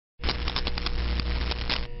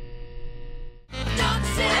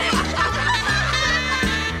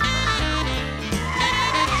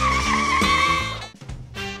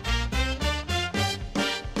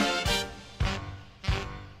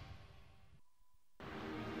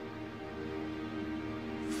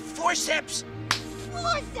forceps.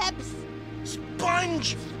 Forceps.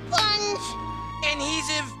 Sponge. Sponge.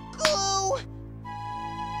 Adhesive. Glue.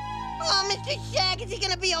 Oh, Mr. Shag, is he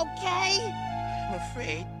gonna be okay? I'm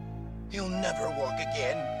afraid he'll never walk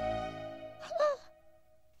again.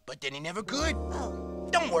 But then he never could. Oh.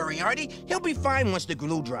 Don't worry, Artie. He'll be fine once the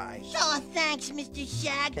glue dries. Oh, thanks, Mr.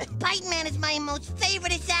 Shag. Bite Man is my most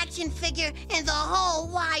favoriteest action figure in the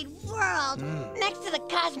whole wide world. Next to the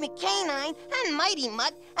Cosmic Canine, and Mighty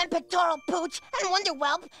Mutt, and Pectoral Pooch, and Wonder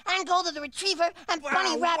Whelp, and Golda the Retriever, and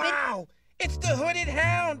Bunny Rabbit. Wow! It's the Hooded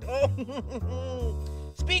Hound! Oh,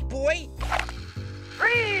 speak, boy!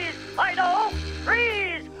 Freeze, Fido!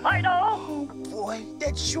 Freeze, Fido! Oh, boy,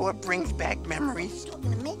 that sure brings back memories.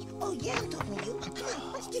 Talking to me? Oh, yeah, I'm talking to you. Come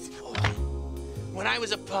on, what's this? When I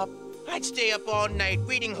was a pup, I'd stay up all night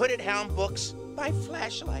reading Hooded Hound books by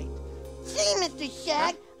flashlight. See, Mr.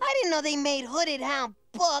 Shag, I didn't know they made Hooded Hound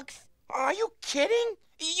books. Are you kidding?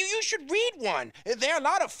 You should read one. They're a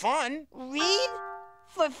lot of fun. Read?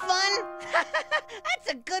 For fun? That's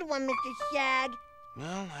a good one, Mr. Shag.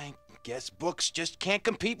 Well, I guess books just can't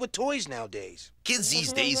compete with toys nowadays. Kids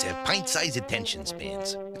these days have pint-sized attention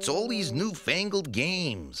spans. It's all these newfangled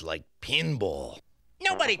games, like pinball.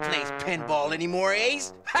 Nobody plays pinball anymore,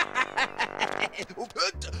 Ace.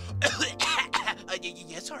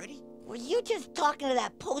 Yes, Artie? Were you just talking to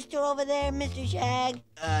that poster over there, Mr. Shag?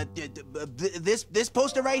 This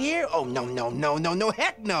poster right here? Oh, no,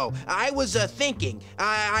 heck no. I was thinking.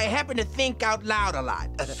 I happen to think out loud a lot.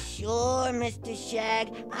 Sure, Mr.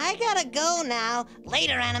 Shag. I gotta go now.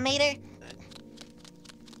 Later, animator.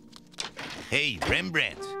 Hey,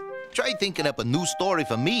 Rembrandt, try thinking up a new story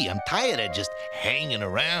for me. I'm tired of just hanging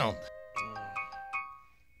around.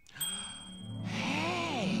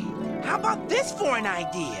 Hey, how about this for an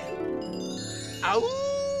idea?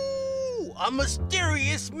 Oh, a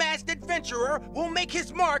mysterious masked adventurer will make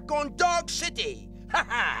his mark on Dog City. Ha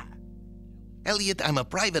ha! Eliot, I'm a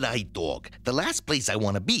private-eye dog. The last place I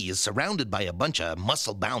want to be is surrounded by a bunch of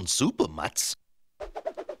muscle-bound super mutts.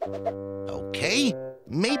 Okay,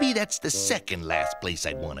 maybe that's the second last place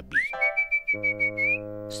I'd want to be.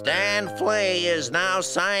 Stan Flea is now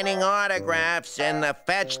signing autographs in the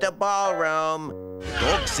Fetch the Ballroom.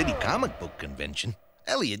 Dog City Comic Book Convention?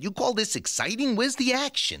 Eliot, you call this exciting? Where's the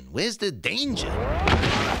action? Where's the danger?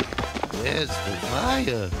 Where's the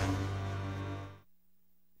fire?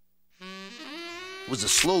 It was a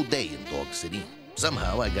slow day in Dog City.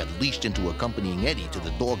 Somehow I got leashed into accompanying Eddie to the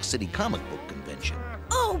Dog City Comic Book Convention.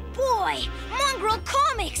 Oh boy! Mongrel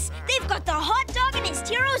Comics! They've got the hot dog and his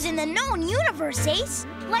heroes in the known universe, Ace.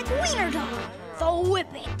 Like Wiener Dog, the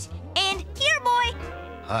Whippet, and Here Boy.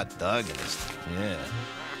 Hot doggist, yeah.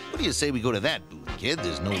 What do you say we go to that booth, kid?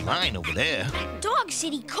 There's no line over there. Dog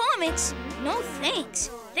City Comics? No thanks.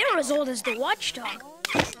 They're as old as the Watchdog.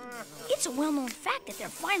 It's a well-known fact that they're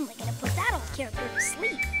finally gonna put that old character to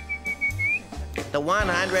sleep. The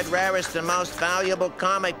 100 rarest and most valuable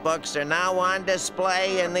comic books are now on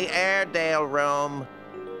display in the Airedale room.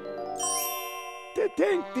 To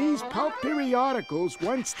think these pulp periodicals,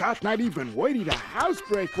 once thought not even worthy to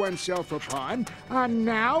housebreak oneself upon, are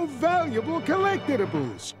now valuable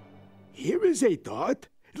collectibles. Here is a thought.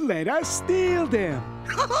 Let us steal them.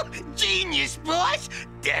 Genius, boss!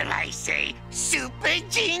 Dare I say, super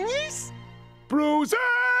genius? Bruiser!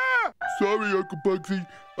 Sorry, Uncle Bugsy.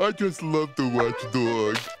 I just love the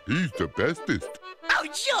Watchdog. He's the bestest. Oh,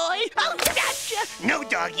 joy! Oh, gotcha! No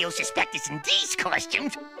dog you'll suspect us in these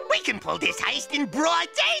costumes. We can pull this heist in broad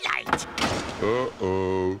daylight.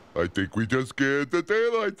 Uh-oh. I think we just scared the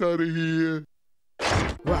daylights out of here.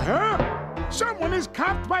 What? Someone has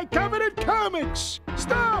copped my coveted comics!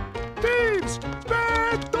 Stop! Thieves!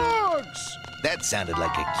 Bad dogs! That sounded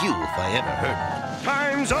like a cue if I ever heard one.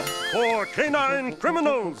 Time's up for canine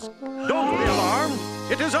criminals. Don't be alarmed.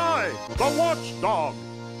 It is I, the Watchdog.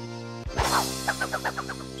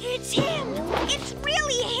 It's him! It's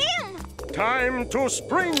really him! Time to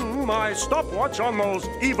spring my stopwatch on those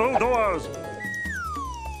evildoers.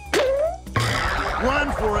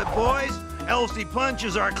 Run for it, boys. Elsie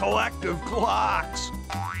punches our collective clocks.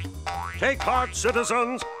 Take heart,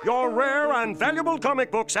 citizens. Your rare and valuable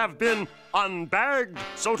comic books have been unbagged,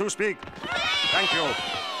 so to speak. Thank you.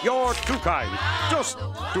 You're too kind. Just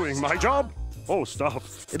doing my job. Oh, stop.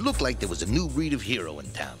 It looked like there was a new breed of hero in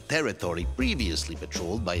town, territory previously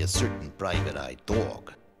patrolled by a certain private-eye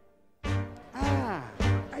dog. Ah,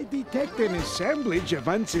 I detect an assemblage of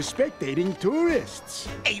unsuspecting tourists.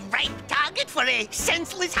 A ripe target for a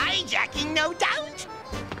senseless hijacking, no doubt?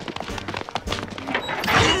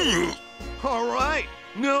 All right,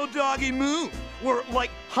 no doggy move. We're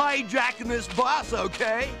like hijacking this bus,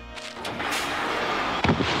 okay?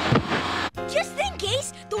 Just think,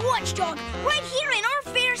 Ace, the watchdog, right here in our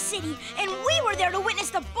fair city, and we were there to witness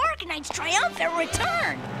the Bark Knight's triumphant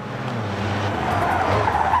return.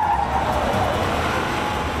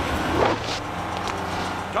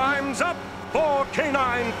 Time's up for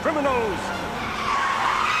canine criminals.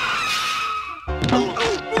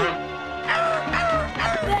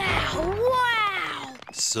 Wow!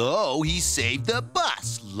 So he saved the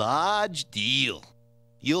bus. Large deal.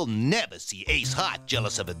 You'll never see Ace Hot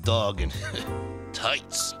jealous of a dog in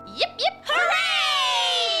tights. Yip, yip,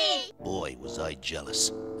 Hooray! Boy, was I jealous.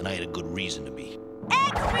 And I had a good reason to be.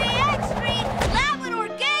 X3, Labrador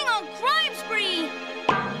gang on crime spree!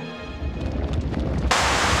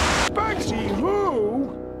 Bugsy who?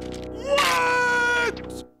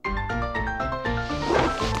 What?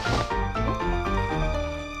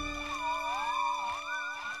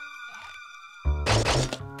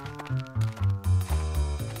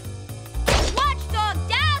 Watchdog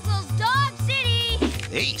dazzles Dog City!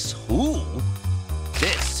 Ace who?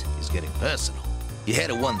 This is getting personal. You had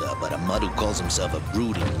to wonder about a mutt who calls himself a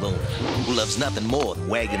brooding loner, who loves nothing more than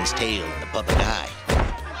wagging his tail in the public eye.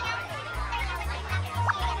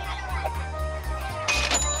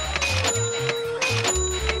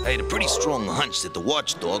 I had a pretty strong hunch that the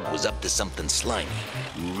watchdog was up to something slimy.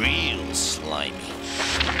 Real slimy.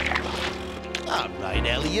 All right,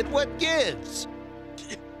 Eliot, what gives?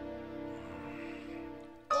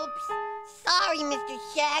 Oops. Sorry, Mr.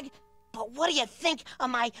 Shag. But what do you think of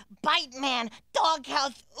my Bite Man,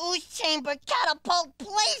 Doghouse, Ooze Chamber, Catapult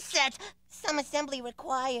playset? Some assembly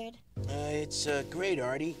required. It's great,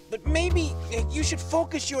 Artie. But maybe you should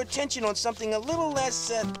focus your attention on something a little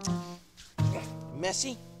less,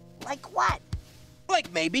 messy. Like what?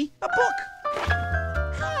 Like maybe a book.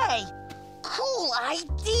 Hey, cool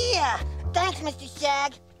idea. Thanks, Mr.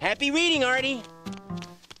 Shag. Happy reading, Artie.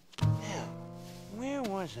 Now, where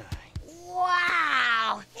was I?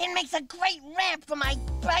 Wow! It makes a great ramp for my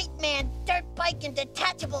Bite Man dirt bike and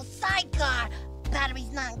detachable sidecar.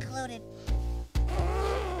 Batteries not included.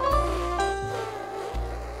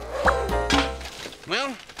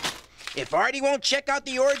 Well, if Artie won't check out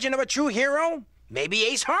the origin of a true hero, maybe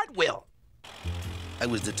Ace Hart will. I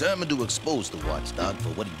was determined to expose the watchdog for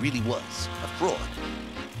what he really was, a fraud.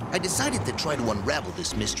 I decided to try to unravel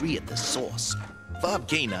this mystery at the source. Bob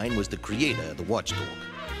Canine was the creator of the watchdog.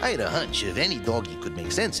 I had a hunch if any doggy could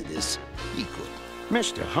make sense of this, he could.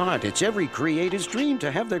 Mr. Hart, it's every creator's dream to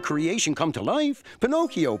have their creation come to life.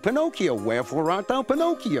 Pinocchio, Pinocchio, wherefore art thou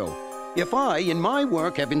Pinocchio? If I, in my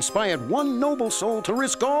work, have inspired one noble soul to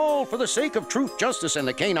risk all for the sake of truth, justice, and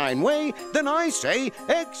the canine way, then I say,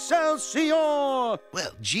 Excelsior!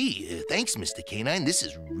 Well, gee, thanks, Mr. Canine. This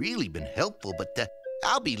has really been helpful, but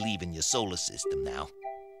I'll be leaving your solar system now.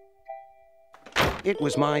 It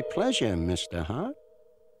was my pleasure, Mr. Hart.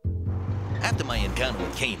 After my encounter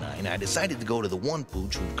with Canine, I decided to go to the one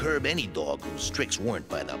pooch who'd curb any dog whose tricks weren't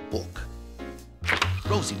by the book.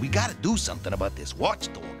 Rosie, we gotta do something about this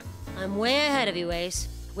watchdog. I'm way ahead of you, Ace.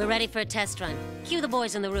 We're ready for a test run. Cue the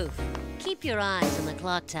boys on the roof. Keep your eyes on the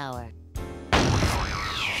clock tower.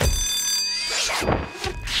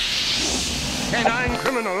 Canine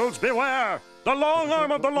criminals, beware! The long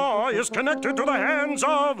arm of the law is connected to the hands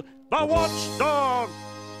of the watchdog!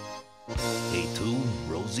 Hey, too,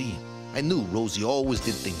 Rosie. I knew Rosie always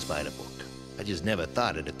did things by the book. I just never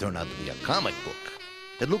thought it'd turn out to be a comic book.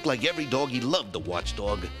 It looked like every doggy loved the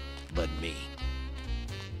watchdog, but me.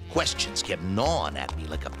 Questions kept gnawing at me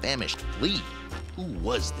like a famished flea. Who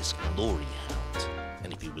was this glory hound?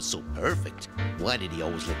 And if he was so perfect, why did he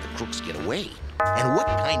always let the crooks get away? And what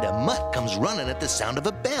kind of mutt comes running at the sound of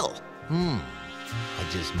a bell? I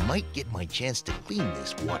just might get my chance to clean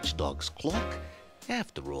this watchdog's clock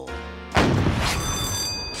after all.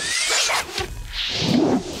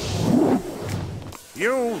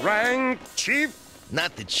 You rang, Chief?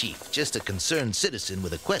 Not the chief, just a concerned citizen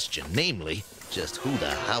with a question, namely, just who the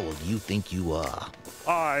howl do you think you are?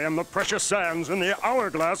 I am the precious sands in the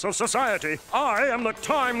hourglass of society. I am the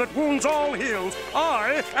time that wounds all heals.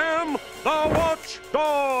 I am the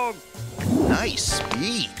watchdog. Nice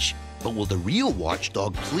speech. But will the real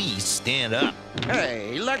watchdog please stand up?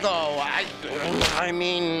 Hey, let go. I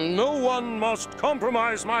mean, No one must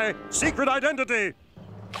compromise my secret identity.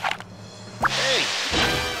 Hey!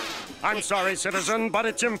 I'm sorry, citizen, but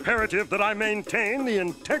it's imperative that I maintain the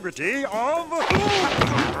integrity of...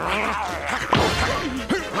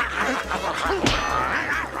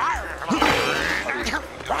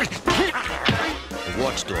 The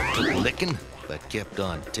watchdog took a licking, but kept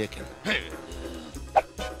on ticking.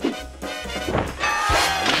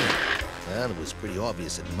 Well, it was pretty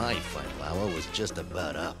obvious that my final hour was just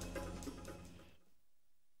about up.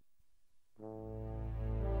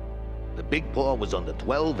 The big paw was on the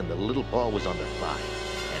 12 and the little paw was on the 5.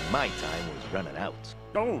 And my time was running out.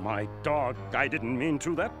 Oh, my dog. I didn't mean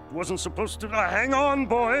to. That wasn't supposed to. Hang on,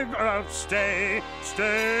 boy. Stay.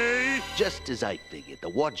 Just as I figured, the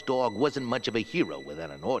watchdog wasn't much of a hero without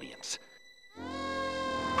an audience.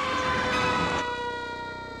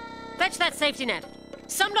 Fetch that safety net.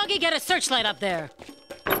 Some doggy get a searchlight up there.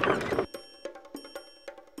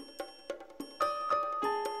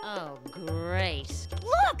 Oh, great.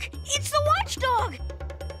 Look! It's the watchdog!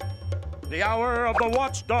 The hour of the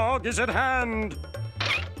watchdog is at hand.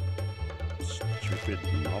 Stupid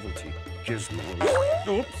novelty gizmos.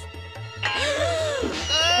 Oops.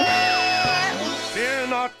 Fear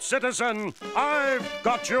not, citizen. I've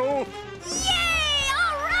got you. Yay!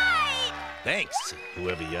 All right! Thanks,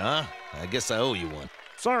 whoever you are. I guess I owe you one.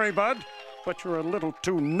 Sorry, bud, but you're a little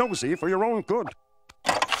too nosy for your own good.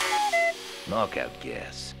 Knockout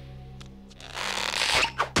gas.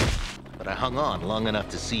 But I hung on long enough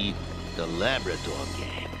to see the Labrador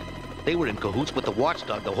gang. They were in cahoots with the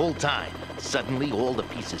watchdog the whole time. Suddenly, all the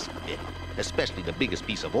pieces fit, especially the biggest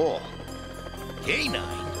piece of all.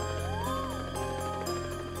 Canine.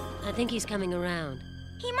 I think he's coming around.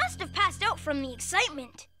 He must have passed out from the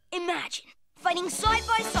excitement. Imagine, fighting side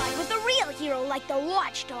by side with a real hero like the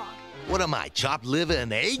watchdog. What am I, chopped liver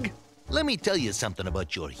and egg? Let me tell you something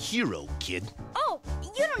about your hero, kid. Oh,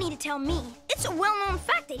 you don't need to tell me. It's a well-known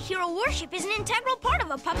fact that hero worship is an integral part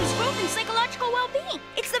of a puppy's growth and psychological well-being.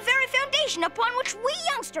 It's the very foundation upon which we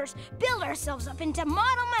youngsters build ourselves up into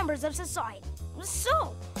model members of society.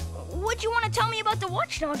 So, what you want to tell me about the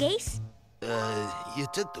watchdog, Ace? You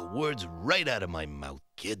took the words right out of my mouth,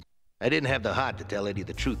 kid. I didn't have the heart to tell Eddie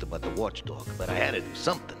the truth about the watchdog, but I had to do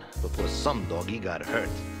something before some doggy got hurt.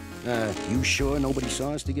 You sure nobody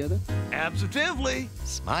saw us together? Absolutely.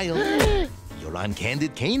 Smile. You're on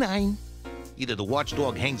Candid Canine. Either the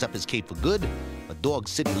watchdog hangs up his cape for good, or Dog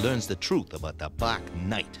City learns the truth about the Bach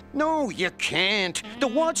Knight. No, you can't. The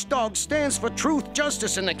watchdog stands for truth,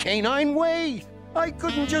 justice, and the canine way. I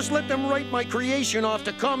couldn't just let them write my creation off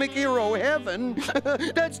to comic hero heaven.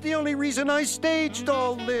 That's the only reason I staged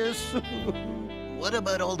all this. What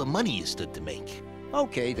about all the money you stood to make?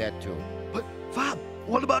 Okay, that too. But, Bob,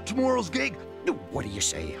 what about tomorrow's gig? What do you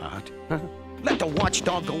say, Hart? Huh? Let the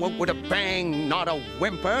watchdog go out with a bang, not a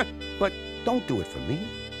whimper. But don't do it for me.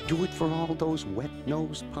 Do it for all those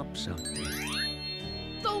wet-nosed pups out there.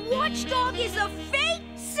 The watchdog is a fake?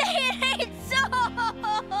 Say it ain't so!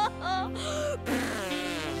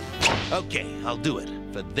 Okay, I'll do it.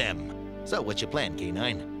 For them. So, what's your plan,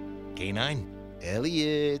 Canine? Canine?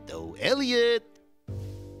 Eliot. Oh, Eliot!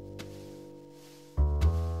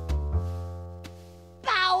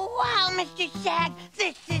 Bow wow, Mr. Shag.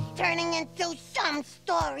 This is turning into some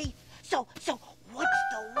story. So, what's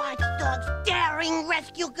the watchdog's daring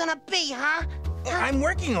rescue gonna be, huh? I'm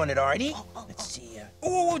working on it, Artie. Let's see.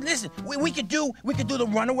 Oh, listen, we could do the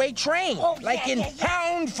runaway train, like in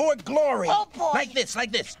Hound for Glory. Oh, boy. Like this.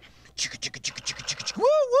 Chicka chicka chicka chicka chicka woo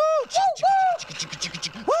woo. Chicka chicka chicka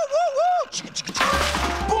chicka woo woo woo. Chicka chicka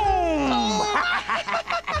boom.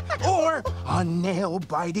 Or a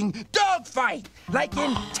nail-biting dogfight, like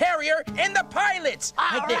in Terrier and the Pilots.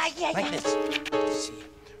 Like this. Let's see.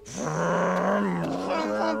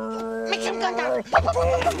 Make some gun.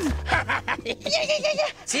 Yeah.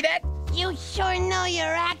 See that? You sure know your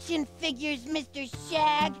action figures, Mr.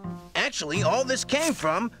 Shag. Actually, all this came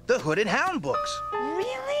from the Hooded Hound books.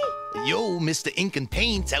 Really? Yo, Mr. Ink and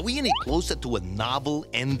Paints, are we any closer to a novel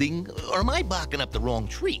ending? Or am I barking up the wrong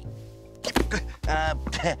tree? Yes.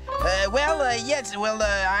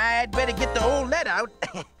 I'd better get the old lead out.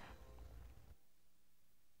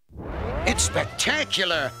 It's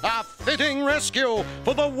spectacular! A fitting rescue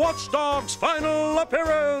for the watchdog's final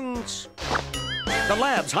appearance! The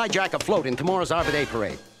labs hijack a float in tomorrow's Arbor Day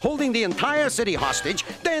parade, holding the entire city hostage.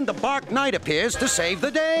 Then the Bach Knight appears to save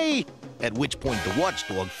the day. At which point the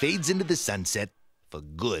watchdog fades into the sunset for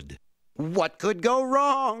good. What could go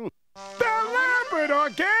wrong? The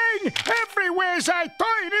Labrador gang! Everywhere's I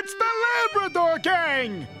thought it's the Labrador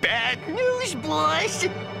gang! Bad news, boys!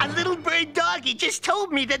 A little bird doggy just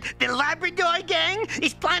told me that the Labrador gang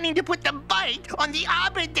is planning to put the bite on the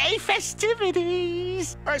Arbor Day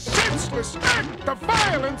festivities. A senseless act of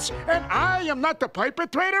violence, and I am not the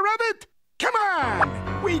perpetrator of it? Come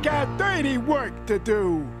on! We got dirty work to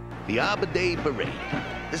do. The Arbor Day Parade.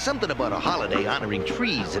 There's something about a holiday honoring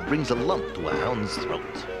trees that brings a lump to a hound's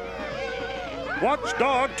throat.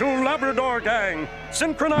 Watchdog to Labrador gang.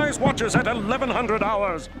 Synchronize watches at 1100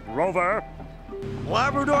 hours. Rover.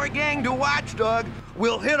 Labrador gang to watchdog.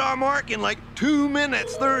 We'll hit our mark in like 2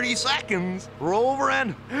 minutes, 30 seconds. Rover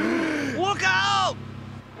and look out!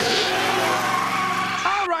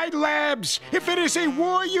 All right, Labs. If it is a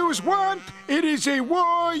war yous want, it is a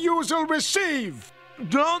war you'll receive.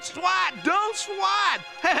 Don't swat! Don't swat!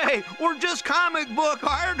 Hey, we're just comic book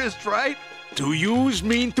artists, right? Do yous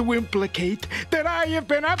mean to implicate that I have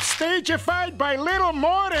been upstageified by little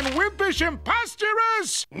more than wimpish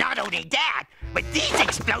impostures? Not only that, but these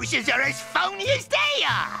explosions are as phony as they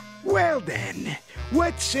are. Well then,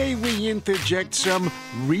 what say we interject some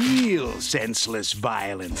real senseless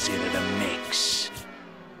violence into the mix?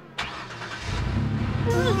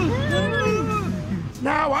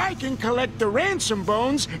 Now I can collect the ransom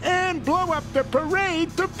bones and blow up the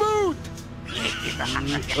parade to boot.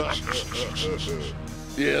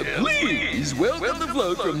 Yeah, please welcome the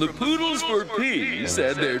float from the Poodles for Peace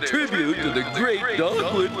and their tribute to the great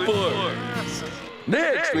Dogwood Farmers.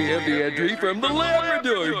 Next, we have the entry from the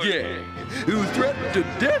Labrador Gang, who threatened to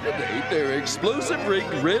detonate their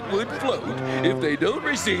explosive-rigged Redwood float if they don't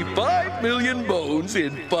receive 5 million bones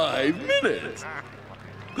in 5 minutes.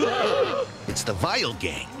 It's the Vile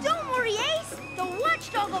Gang. Don't worry, Ace. The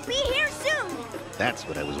watchdog will be here soon. That's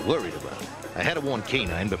what I was worried about. I had to warn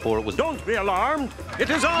Canine before it was... Don't be alarmed. It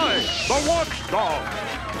is I, the watchdog.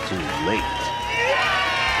 Too late.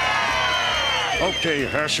 Okay,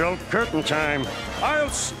 Herschel, curtain time. I'll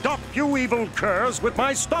stop you evil curs with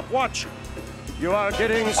my stopwatch. You are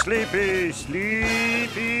getting sleepy,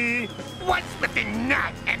 sleepy. What's with the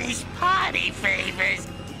nut and his party favors?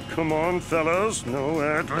 Come on, fellas, no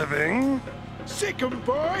ad-libbing. Sick 'em,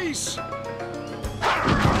 boys.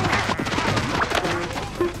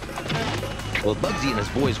 While Bugsy and his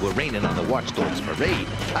boys were raining on the Watchdogs parade,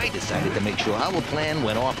 I decided to make sure our plan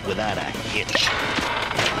went off without a hitch.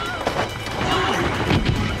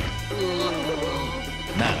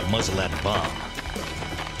 Now to muzzle that bomb.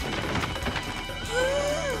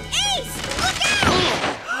 Ace, look out!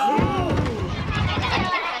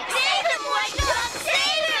 Save him, watchdog!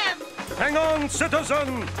 Save him! Hang on,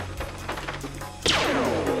 citizen!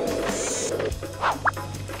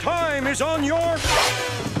 Time is on your...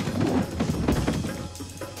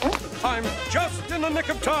 I'm just in the nick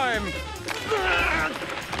of time.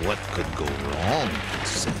 What could go wrong, he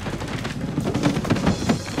said.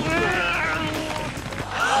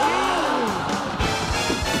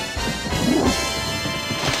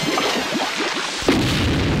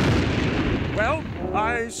 Well,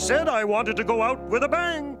 I said I wanted to go out with a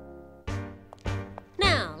bang.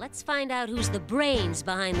 Now, let's find out who's the brains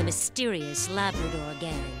behind the mysterious Labrador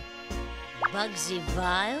Gang. Bugsy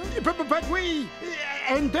Vile? But we,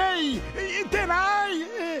 and they, then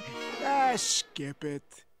I, skip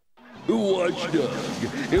it. Watchdog,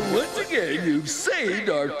 and once again you've saved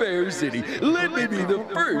our fair city. Let me be the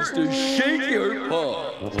first to shake your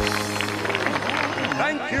paw.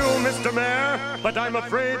 Thank you, Mr. Mayor, but I'm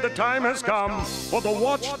afraid the time has come for the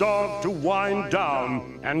watchdog to wind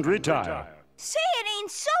down and retire. Say it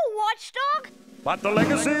ain't so, watchdog. But the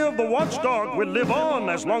legacy of the watchdog will live on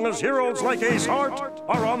as long as heroes like Ace Hart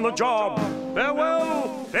are on the job.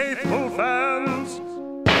 Farewell, faithful fans.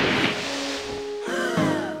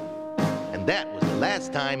 And that was the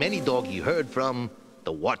last time any doggy heard from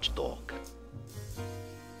the watchdog.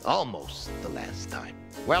 Almost the last time.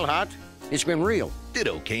 Well, Hart, it's been real.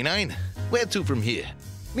 Ditto, Canine. Where to from here?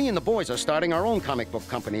 Me and the boys are starting our own comic book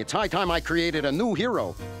company. It's high time I created a new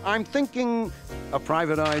hero. I'm thinking a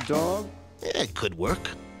private eye dog. It could work.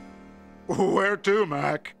 Where to,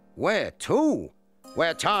 Mac? Where to?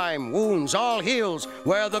 Where time wounds all heals,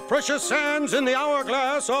 where the precious sands in the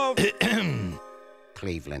hourglass of...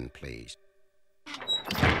 Cleveland, please.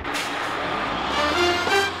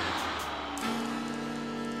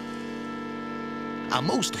 Our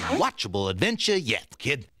most watchable adventure yet,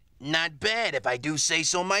 kid. Not bad, if I do say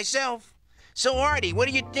so myself. So, Artie, what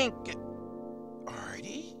do you think?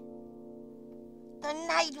 Artie? The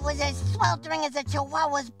night was as sweltering as a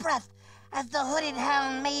chihuahua's breath as the hooded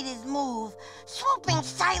hound made his move, swooping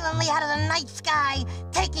silently out of the night sky,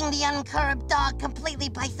 taking the uncurbed dog completely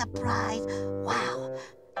by surprise. Wow,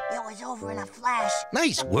 it was over in a flash.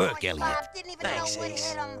 Nice work, Eliot. Didn't even know what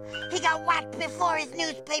hit him. He got whacked before his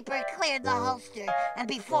newspaper cleared the holster, and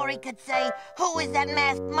before he could say, "Who is that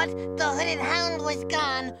masked mutt?" the hooded hound was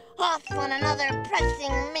gone, off on another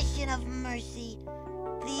pressing mission of mercy.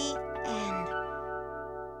 The end.